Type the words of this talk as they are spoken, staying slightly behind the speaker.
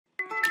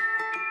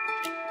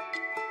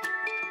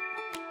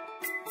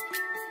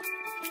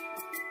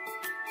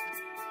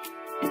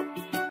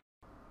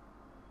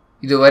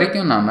இது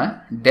வரைக்கும் நாம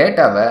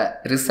டேட்டாவை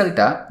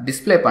ரிசல்ட்டா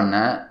டிஸ்ப்ளே பண்ண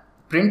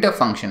printf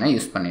ஃபங்க்ஷனை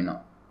யூஸ்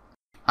பண்ணினோம்.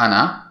 ஆனா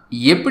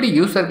எப்படி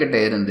யூசர் கிட்ட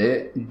இருந்து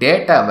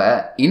டேட்டாவை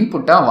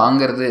இன்புட்டா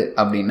வாங்குறது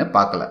அப்படின்னு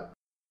பார்க்கல.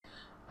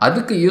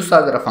 அதுக்கு யூஸ்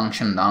ஆகுற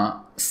ஃபங்க்ஷன் தான்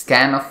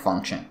scanf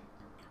ஃபங்க்ஷன்.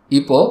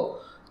 இப்போ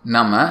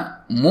நம்ம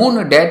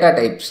 3 டேட்டா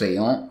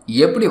டைப்ஸையும்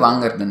எப்படி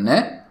வாங்குறதுன்னு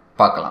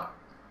பார்க்கலாம்.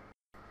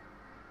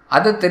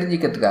 அதை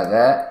தெரிஞ்சிக்கிறதுக்காக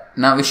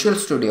நான்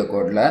விஷுவல் ஸ்டுடியோ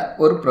கோடில்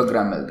ஒரு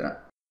ப்ரோக்ராம் எழுதுறேன்.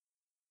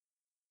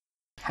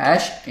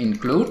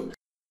 #include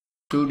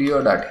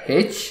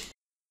studio.h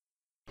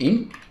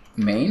int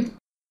main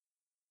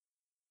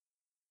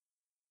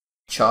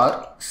char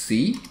c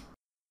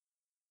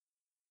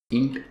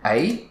int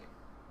I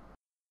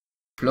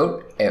float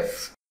f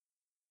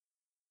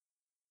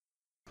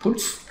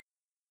puts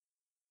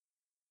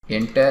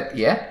enter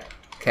a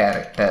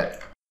character.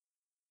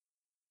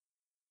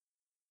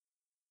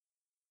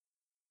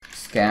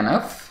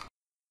 Scanf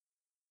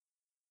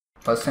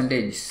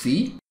 %c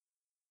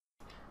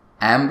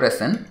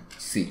ampersand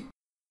c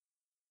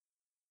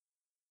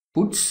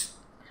puts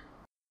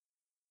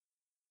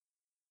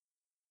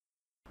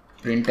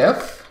printf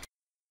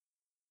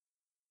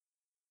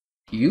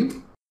you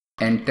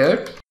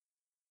entered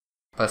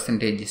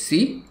 %c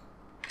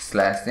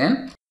 /n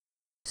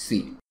c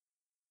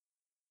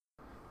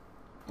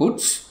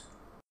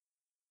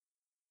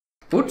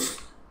puts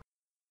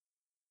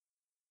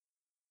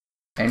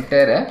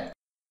enter a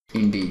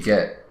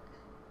integer.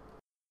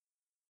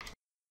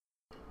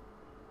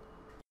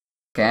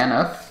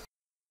 Scanf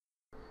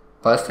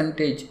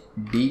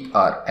 %dri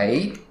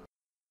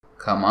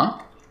comma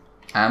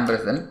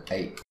ampersand I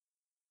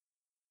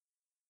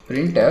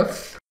printf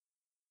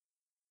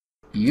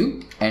you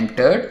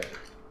entered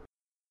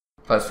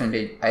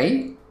 %i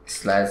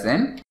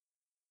 /n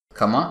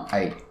comma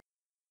I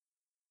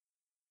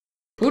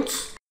puts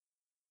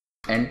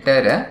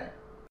enter a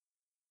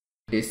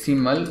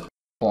decimal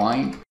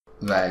point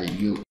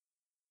value.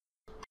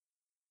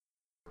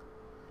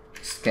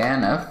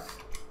 Scanf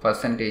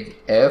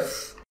 %f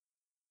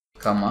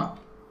comma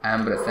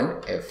ampersand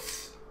f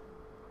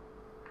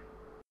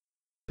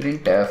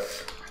printf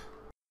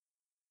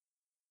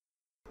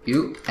you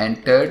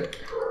entered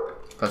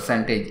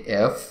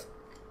 %f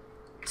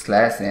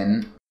 /n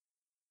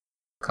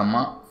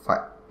comma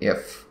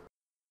f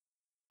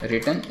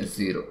return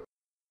 0.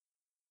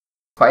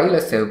 ஃபைலை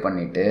save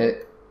பண்ணிட்டு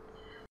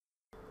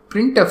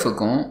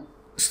printfக்கும்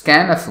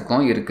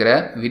scanfக்கும் இருக்கிற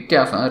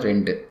வித்தியாசம்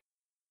 2.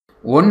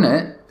 ஒன்று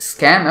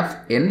scanf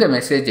எந்த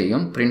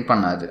மெசேஜையும் print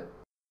பண்ணாது.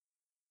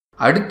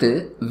 அடுத்து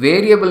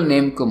variable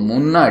நேம்க்கு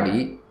முன்னாடி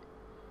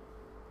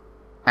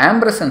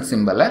ampersand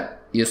சிம்பலை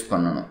use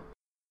பண்ணணும்.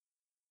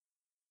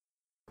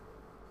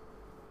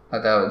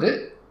 அதாவது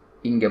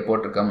இங்கே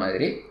போட்டிருக்க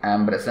மாதிரி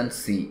ampersand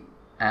c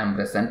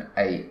ampersand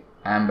I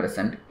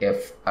ampersand f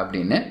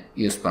அப்படின்னு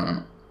யூஸ்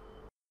பண்ணணும்.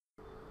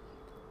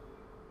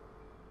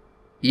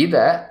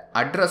 இதை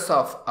அட்ரஸ்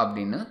ஆஃப்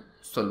அப்படின்னு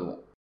சொல்லுவோம்.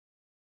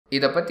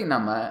 இதை பற்றி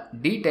நம்ம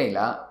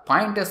டீட்டெயிலாக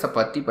பாயிண்டர்ஸை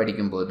பற்றி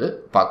படிக்கும்போது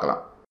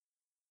பார்க்கலாம்.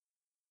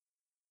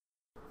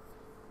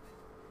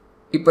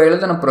 இப்போ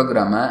எழுதின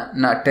ப்ரோக்ராமை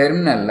நான்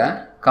டெர்மினலில்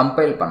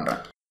கம்பைல்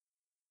பண்ணுறேன்.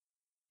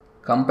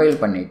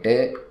 கம்பைல் பண்ணிவிட்டு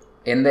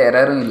எந்த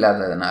எரரும்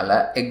இல்லாததுனால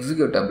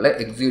எக்ஸிக்யூட்டபிளை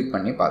எக்ஸிக்யூட்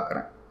பண்ணி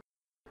பார்க்குறேன்.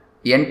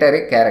 என்டர்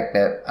ஏ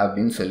கேரக்டர்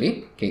அப்படின்னு சொல்லி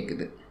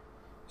கேட்குது.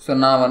 ஸோ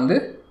நான் வந்து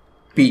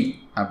P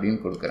அப்படின்னு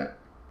கொடுக்குறேன்.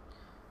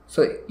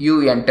 ஸோ யூ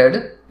என்டர்டு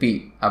P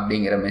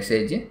அப்படிங்கிற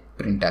மெசேஜ்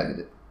பிரிண்ட்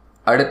ஆகுது.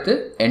 அடுத்து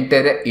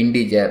என்டர் ஏ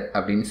இன்டிஜர்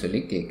அப்படின்னு சொல்லி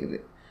கேட்குது.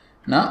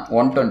 நான்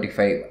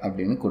 125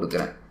 அப்படின்னு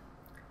கொடுக்குறேன்.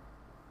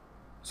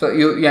 ஸோ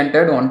யூ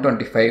என்டர்டு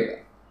 125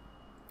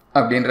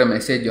 அப்படின்ற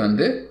மெசேஜ்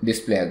வந்து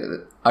டிஸ்பிளே ஆகுது.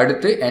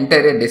 அடுத்து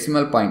என்டர் ஏ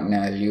டெசிமல் பாயிண்ட்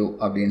வேல்யூ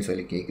அப்படின்னு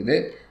சொல்லி கேட்குது.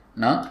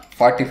 நான்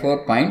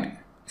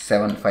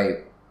 44.75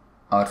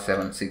 ஆர்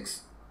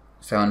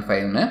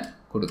 7675ன்னு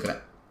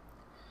கொடுக்குறேன்.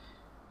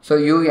 ஸோ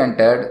யூ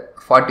என்டர்ட்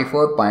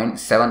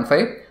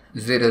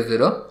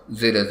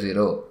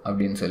 44.750000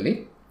 அப்படின்னு சொல்லி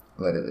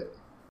வருது.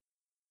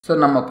 ஸோ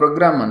நம்ம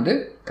ப்ரோக்ராம் வந்து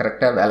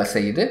கரெக்டாக வேலை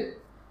செய்யுது.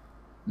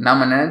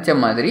 நம்ம நினச்ச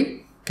மாதிரி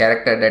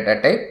character data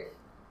type,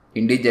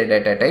 integer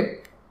data type,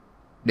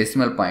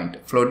 decimal point,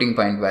 floating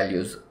point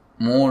values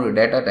 3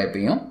 data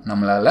டைப்பையும்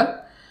நம்மளால்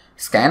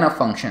ஸ்கேன்ஆஃப்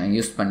ஃபங்க்ஷனை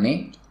யூஸ் பண்ணி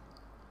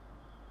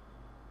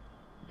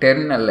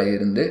டெர்மினலில்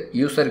இருந்து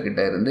யூசர்கிட்ட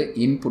இருந்து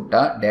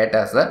இன்புட்டாக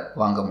டேட்டாஸை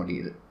வாங்க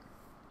முடியுது.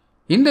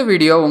 இந்த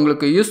வீடியோ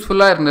உங்களுக்கு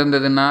யூஸ்ஃபுல்லாக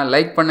இருந்திருந்ததுன்னா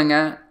லைக்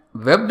பண்ணுங்கள்.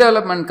 வெப்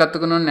டெவலப்மெண்ட்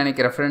கற்றுக்கணும்னு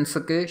நினைக்கிற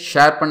ஃப்ரெண்ட்ஸுக்கு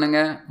ஷேர்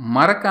பண்ணுங்கள்.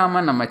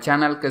 மறக்காமல் நம்ம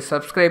சேனலுக்கு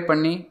சப்ஸ்கிரைப்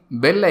பண்ணி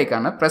பெல்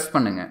ஐக்கானை ப்ரெஸ்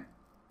பண்ணுங்கள்.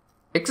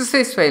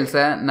 எக்ஸசைஸ்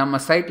ஃபைல்ஸை நம்ம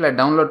சைட்டில்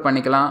டவுன்லோட்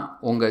பண்ணிக்கலாம்.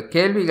 உங்கள்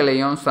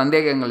கேள்விகளையும்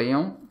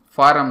சந்தேகங்களையும்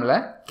ஃபாரமில்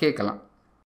கேட்கலாம்.